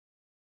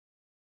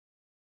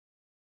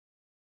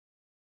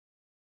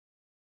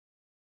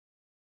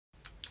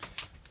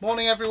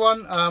Morning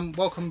everyone,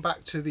 welcome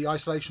back to the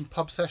isolation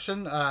pub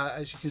session.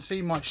 As you can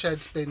see, my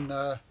shed's been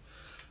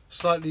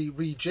slightly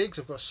rejigged.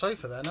 I've got a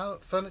sofa there now,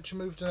 furniture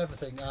moved and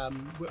everything.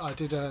 I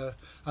did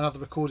another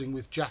recording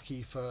with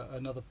Jackie for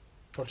another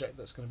project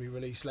that's going to be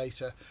released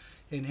later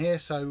in here,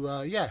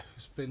 so yeah,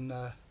 it's been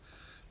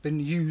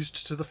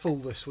used to the full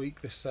this week,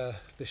 this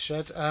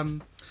shed.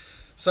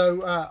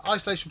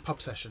 Isolation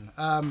pub session,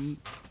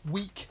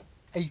 week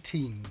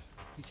 18.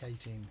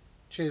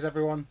 Cheers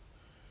everyone.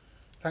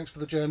 Thanks for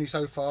the journey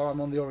so far. I'm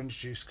on the orange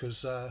juice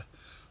because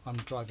I'm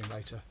driving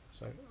later,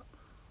 so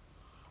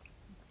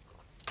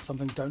some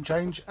things don't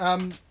change. Yeah,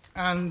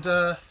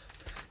 well,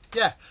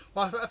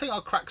 I think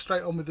I'll crack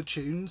straight on with the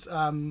tunes.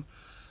 I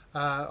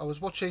was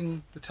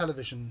watching the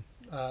television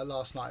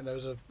last night, and there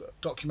was a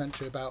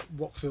documentary about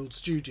Rockfield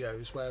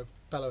Studios where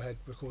Bellowhead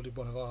recorded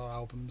one of our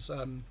albums,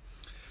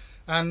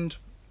 and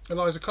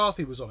Eliza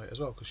Carthy was on it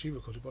as well because she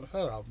recorded one of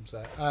her albums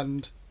there,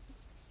 and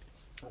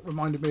it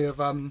reminded me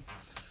of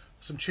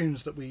some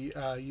tunes that we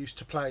used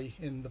to play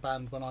in the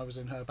band when I was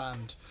in her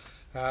band,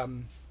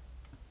 called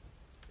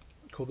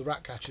the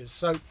Ratcatchers.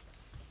 So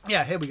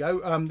yeah, here we go.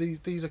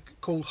 These are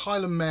called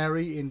Highland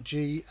Mary in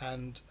G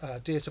and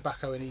Dear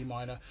Tobacco in E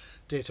minor.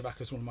 Dear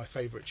Tobacco is one of my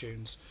favourite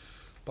tunes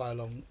by a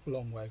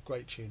long way.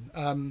 Great tune.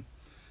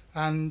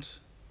 And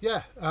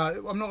yeah,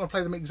 I'm not going to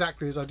play them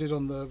exactly as I did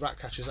on the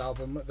Ratcatchers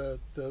album. The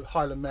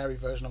Highland Mary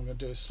version I'm going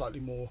to do is slightly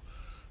more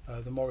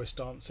the Morris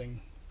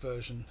dancing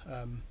version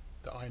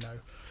that I know.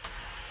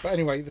 But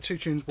anyway, the two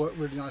tunes work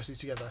really nicely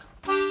together.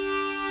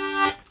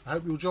 I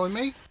hope you'll join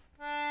me.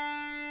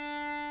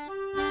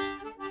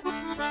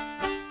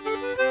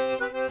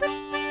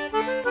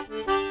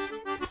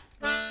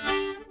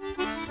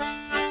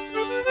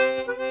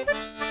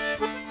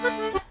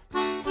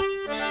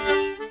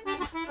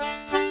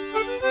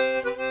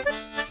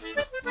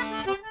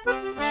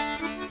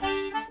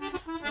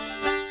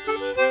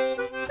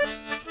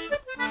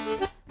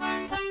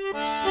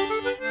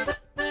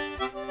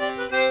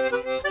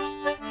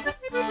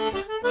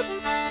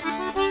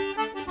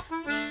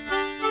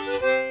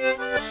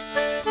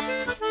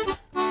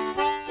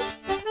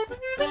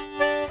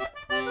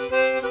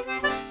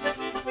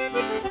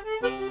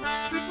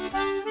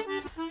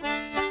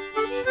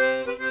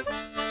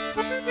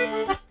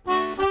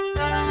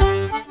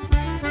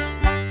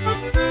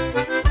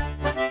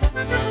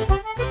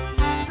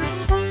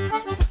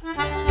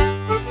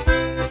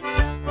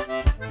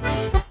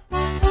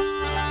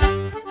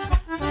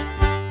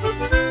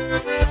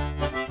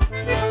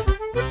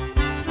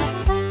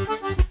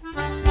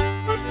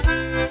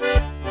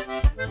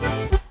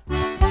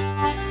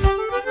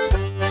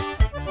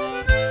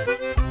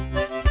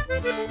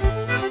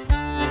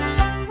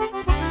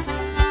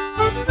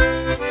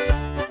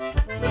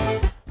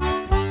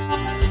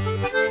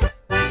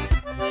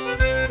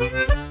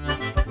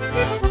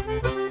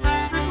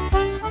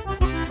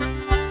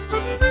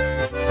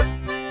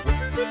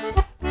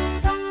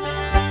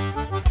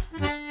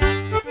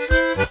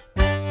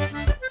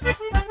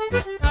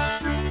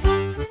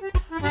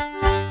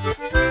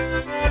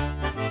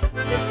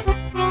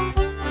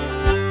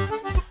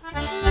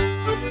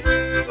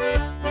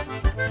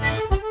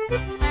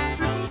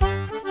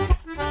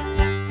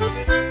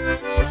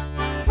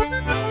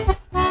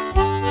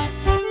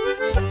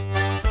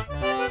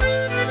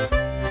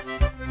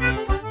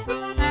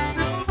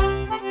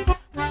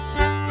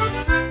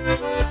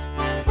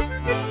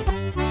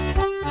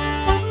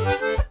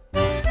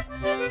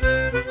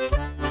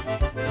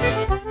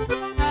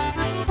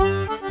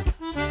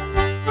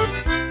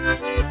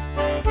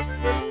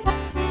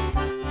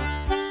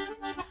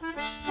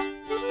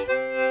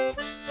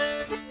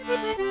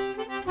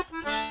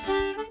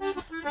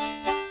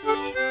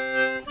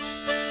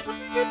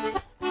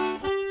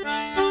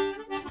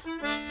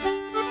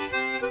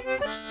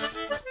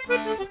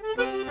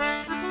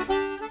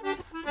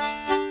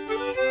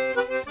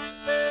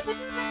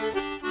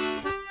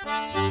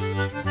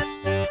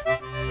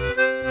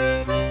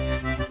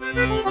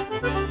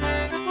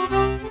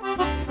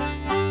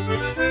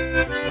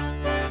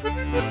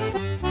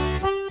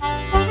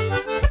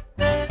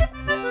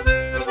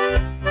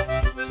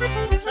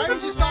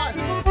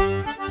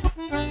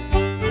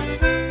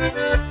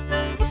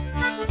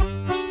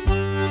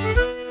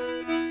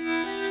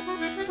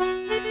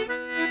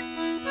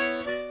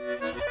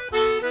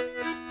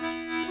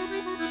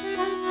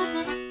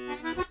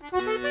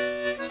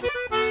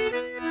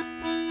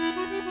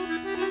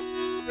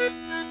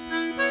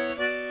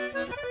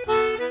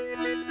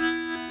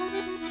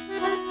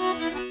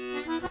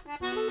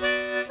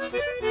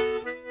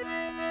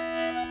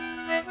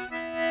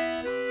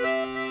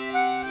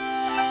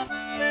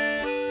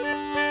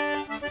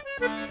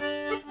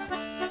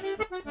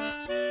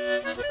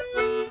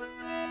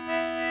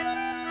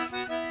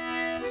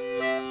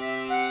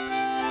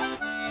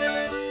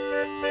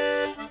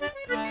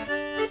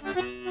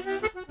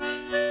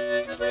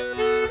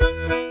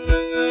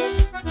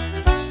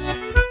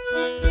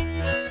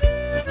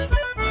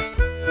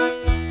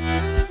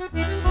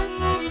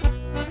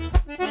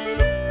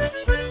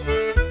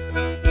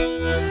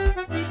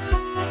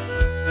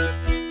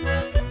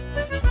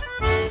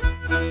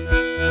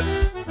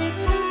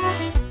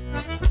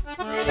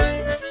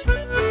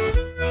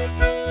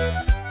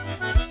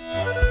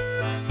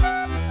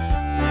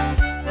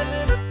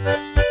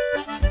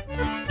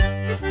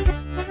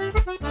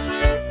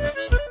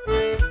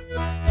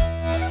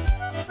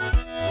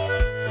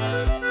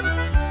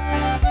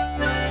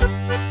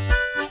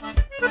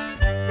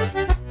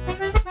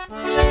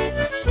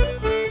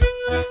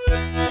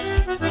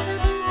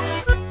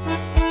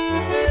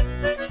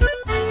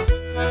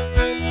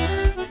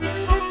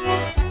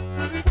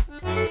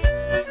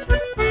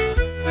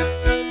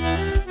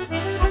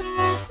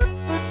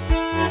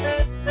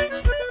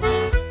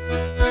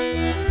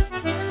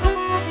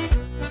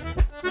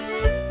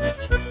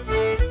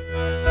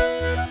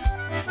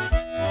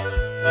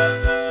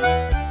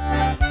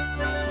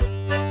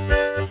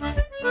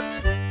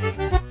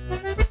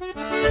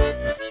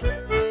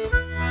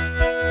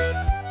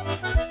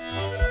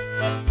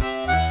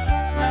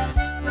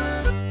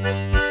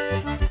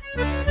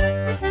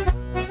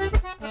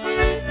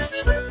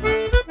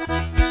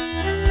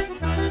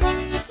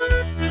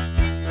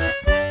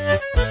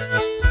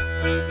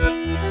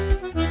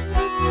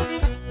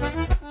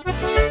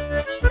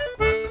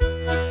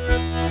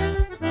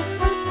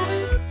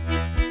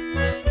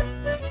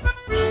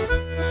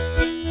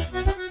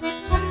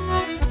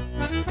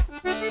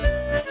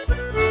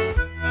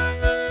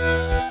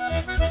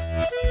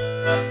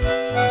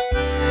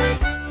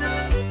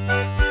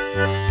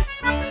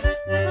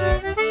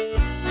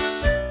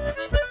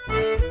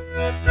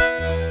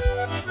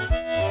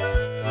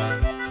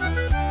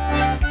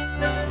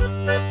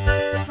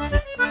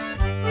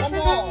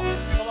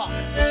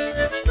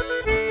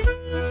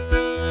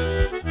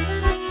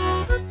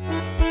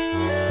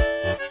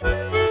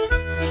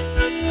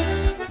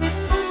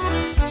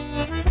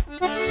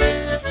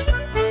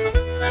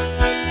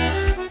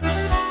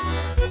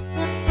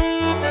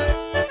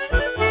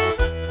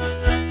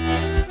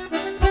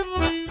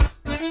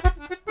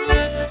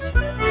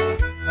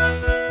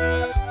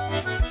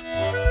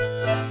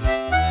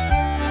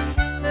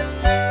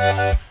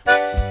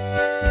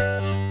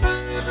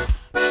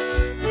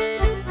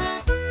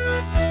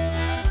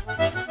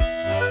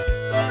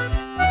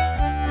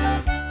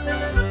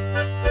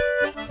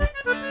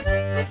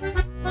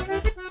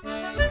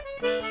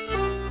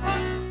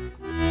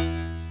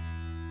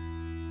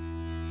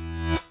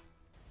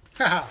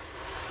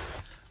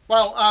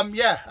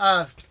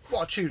 Yeah,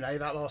 what a tune, eh?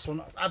 That last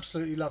one,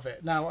 absolutely love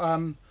it. Now,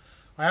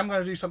 I am going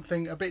to do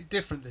something a bit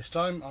different this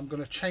time. I'm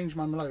going to change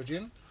my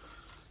melodeon.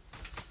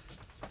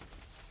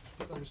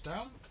 Put those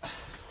down.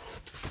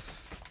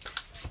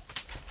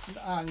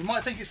 You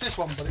might think it's this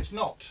one, but it's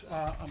not.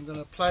 I'm going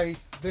to play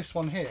this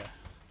one here.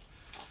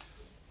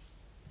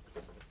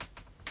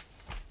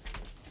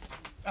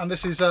 And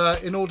this is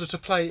in order to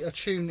play a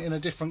tune in a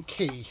different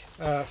key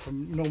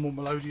from normal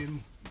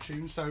melodeon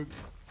tunes. So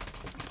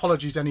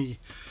apologies any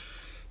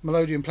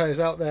melodeon players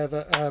out there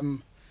that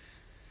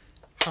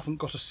haven't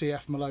got a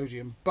CF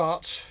melodeon,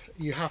 but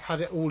you have had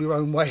it all your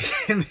own way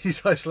in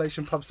these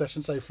isolation pub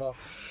sessions so far.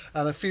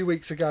 And a few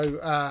weeks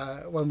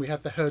ago, when we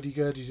had the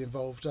hurdy-gurdies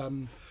involved,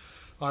 it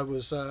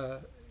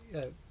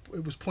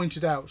was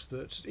pointed out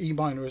that E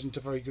minor isn't a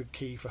very good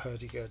key for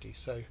hurdy-gurdy.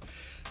 So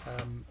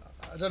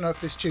I don't know if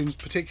this tune's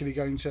particularly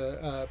going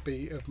to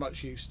be of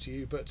much use to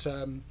you, but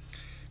I'm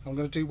going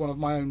to do one of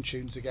my own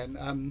tunes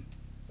again.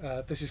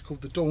 This is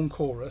called the Dawn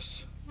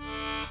Chorus,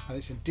 and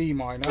it's in D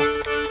minor.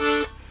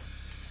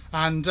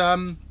 And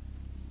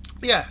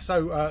yeah,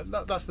 so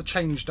that's the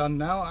change done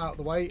now, out of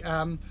the way.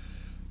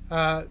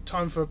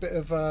 Time for a bit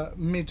of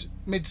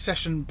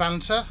mid-session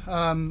banter,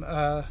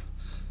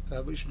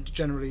 which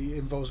generally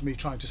involves me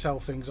trying to sell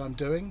things I'm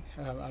doing,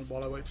 and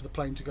while I wait for the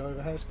plane to go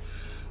overhead.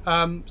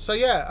 So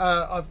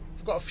yeah, I've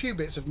got a few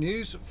bits of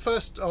news.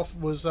 First off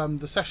was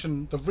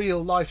the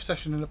real life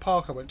session in a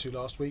park I went to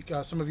last week.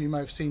 Some of you may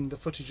have seen the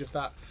footage of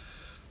that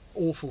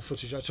awful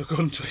footage I took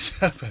on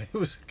Twitter, but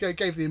it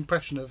gave the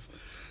impression of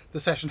the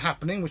session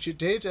happening, which it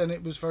did, and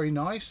it was very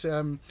nice.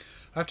 I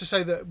have to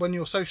say that when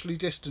you're socially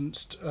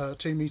distanced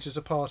 2 meters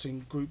apart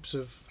in groups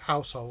of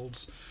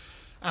households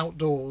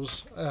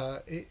outdoors,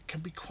 it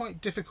can be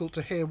quite difficult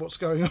to hear what's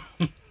going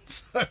on.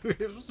 So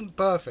it wasn't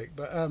perfect,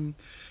 but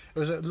it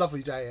was a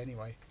lovely day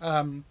anyway.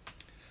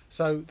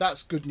 So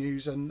that's good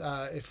news, and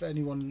if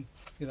anyone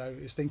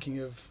is thinking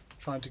of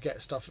trying to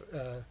get stuff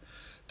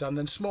done,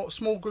 then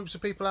small groups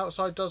of people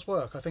outside does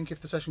work. I think if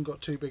the session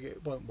got too big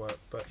it won't work,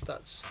 but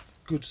that's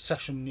good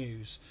session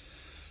news.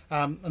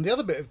 And the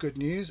other bit of good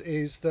news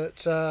is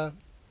that a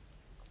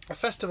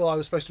festival I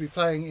was supposed to be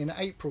playing in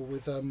April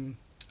with I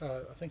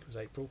think it was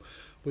April,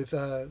 with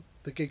the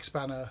Gig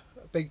Spanner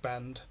Big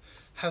Band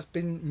has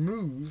been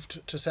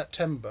moved to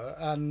September,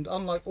 and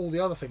unlike all the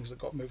other things that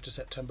got moved to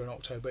September and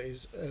October,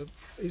 is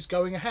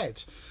going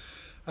ahead.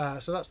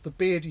 So that's the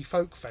Beardy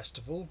Folk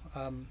Festival.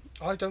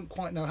 I don't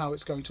quite know how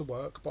it's going to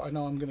work, but I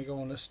know I'm going to go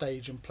on a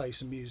stage and play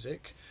some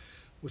music,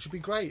 which would be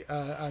great,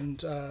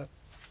 and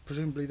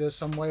presumably there's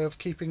some way of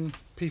keeping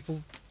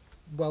people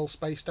well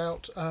spaced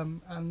out,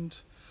 and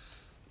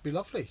be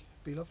lovely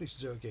to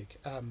do a gig.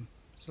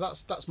 So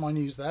that's my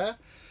news there.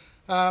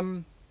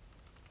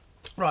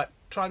 Right,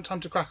 time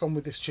to crack on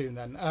with this tune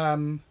then.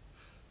 I'm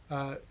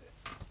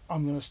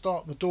going to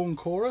start the Dawn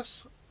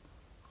Chorus,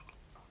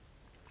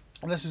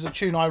 and this is a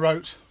tune I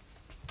wrote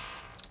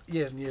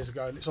years and years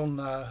ago, and it's on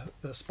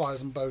the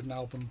Spires and Bowden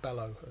album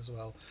Bellow as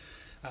well,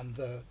 and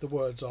the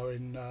words are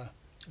in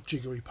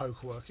Jiggery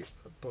Pokerwork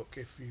book,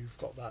 if you've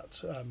got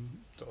that.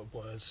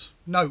 Words,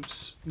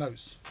 notes.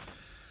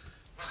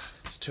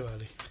 It's too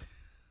early.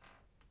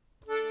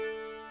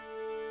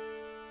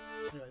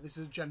 Anyway, this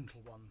is a gentle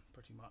one,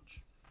 pretty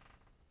much.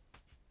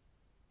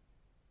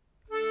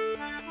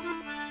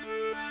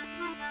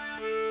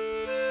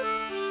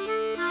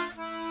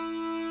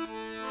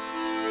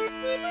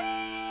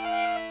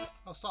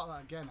 I'll start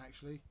that again,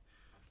 actually.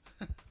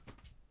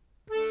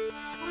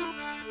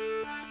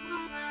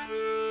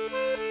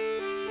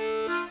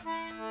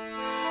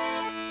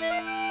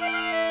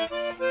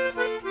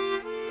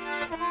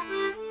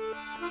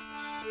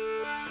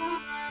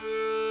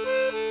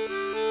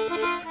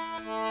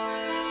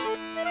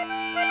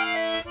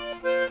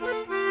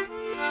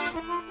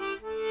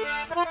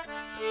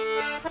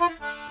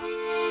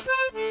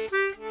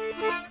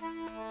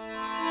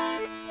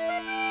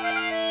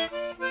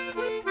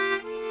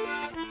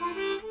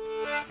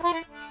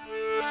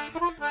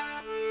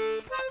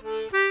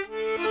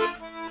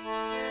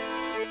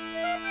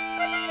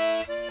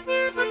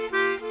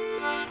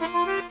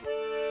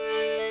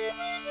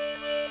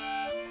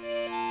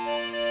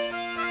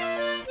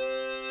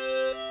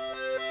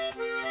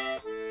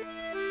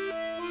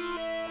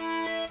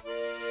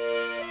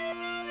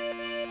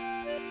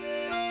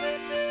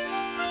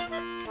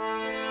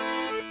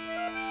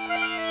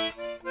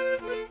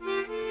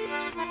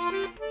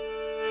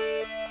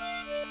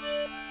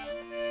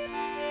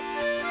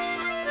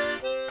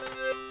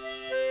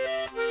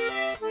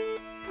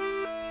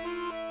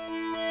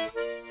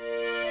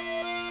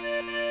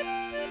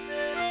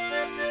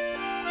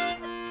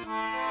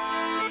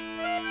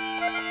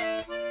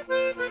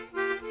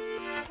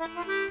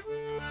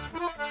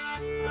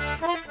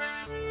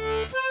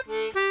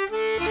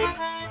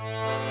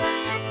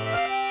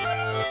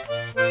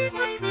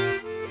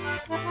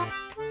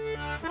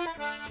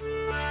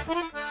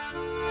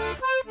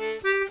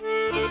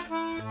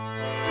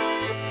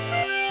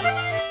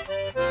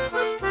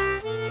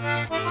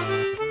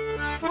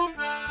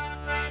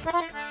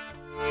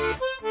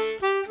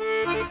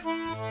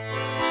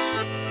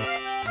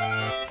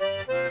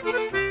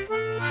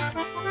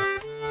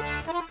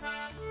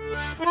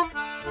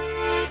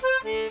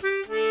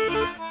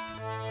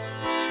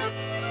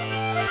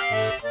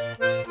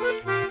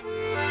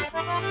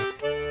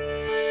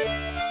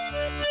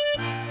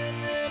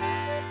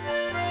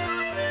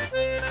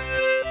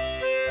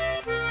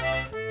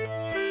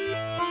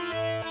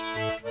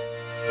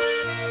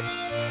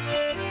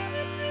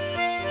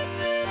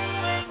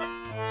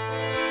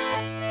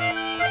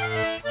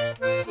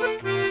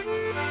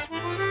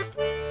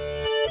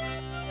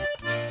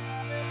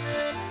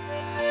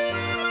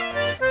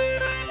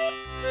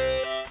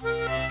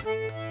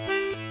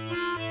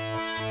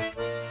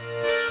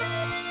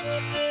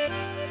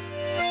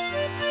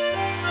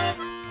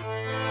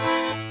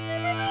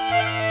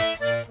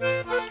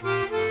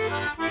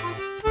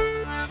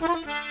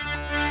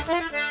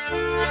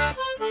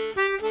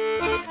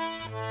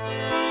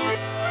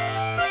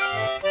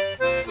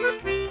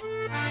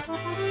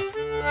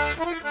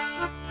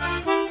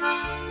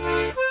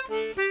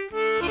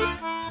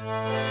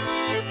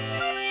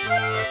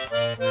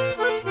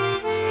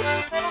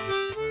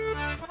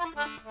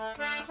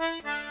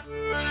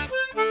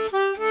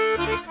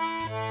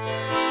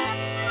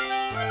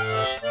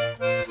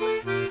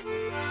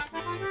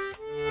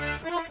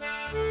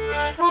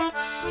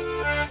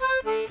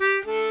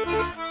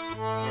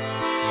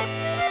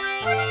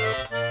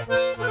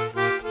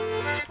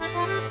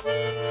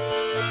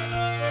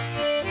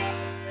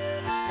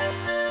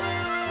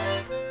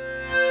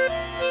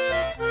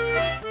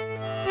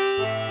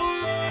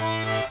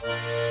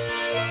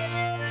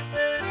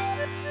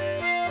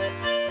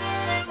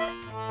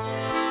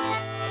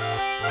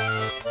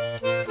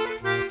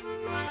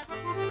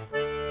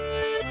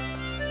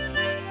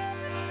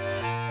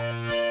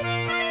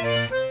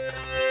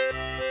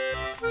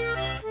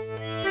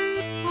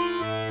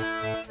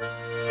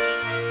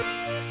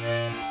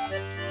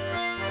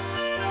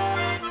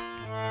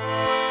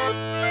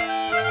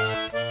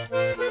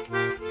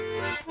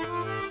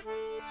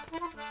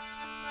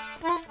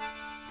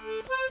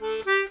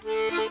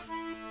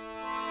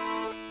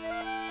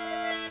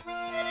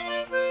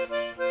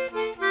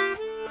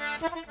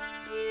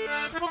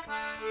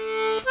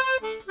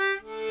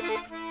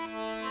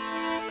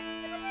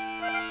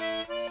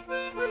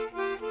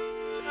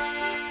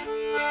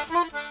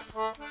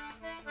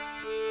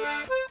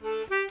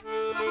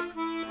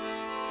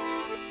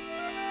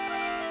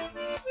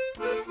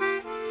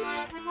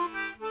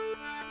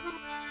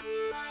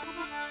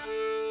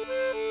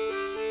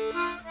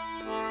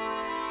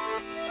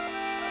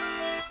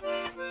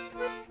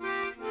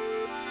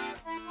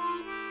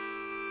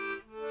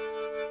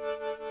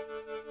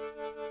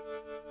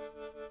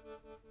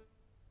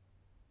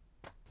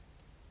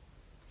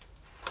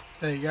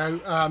 There you go.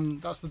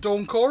 That's the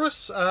Dawn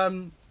Chorus.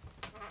 Yeah,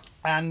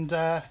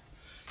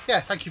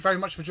 thank you very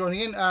much for joining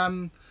in.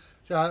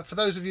 For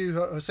those of you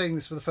who are seeing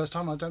this for the first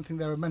time, I don't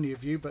think there are many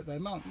of you, but there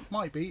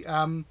might be.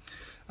 I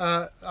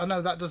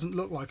know that doesn't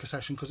look like a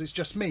session because it's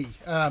just me.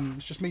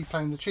 It's just me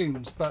playing the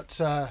tunes. But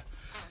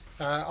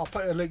I'll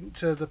put a link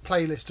to the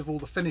playlist of all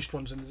the finished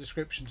ones in the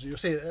description, so you'll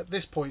see at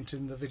this point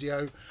in the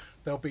video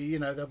there'll be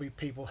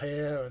people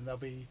here, and I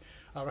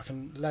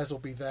reckon Les will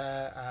be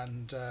there,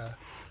 and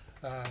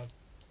I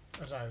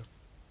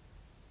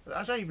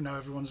don't even know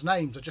everyone's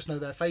names. I just know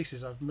their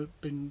faces. I've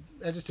been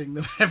editing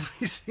them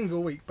every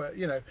single week, but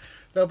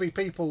there'll be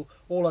people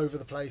all over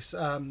the place,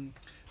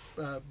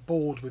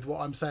 bored with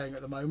what I'm saying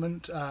at the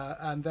moment,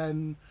 and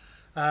then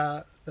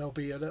there'll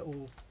be a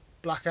little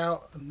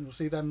blackout, and you'll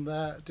see them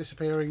there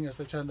disappearing as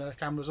they turn their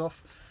cameras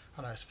off.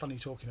 I know, it's funny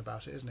talking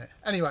about it, isn't it?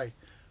 Anyway,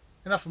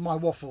 enough of my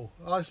waffle.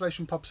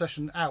 Isolation Pub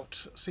Session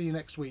out. See you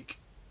next week.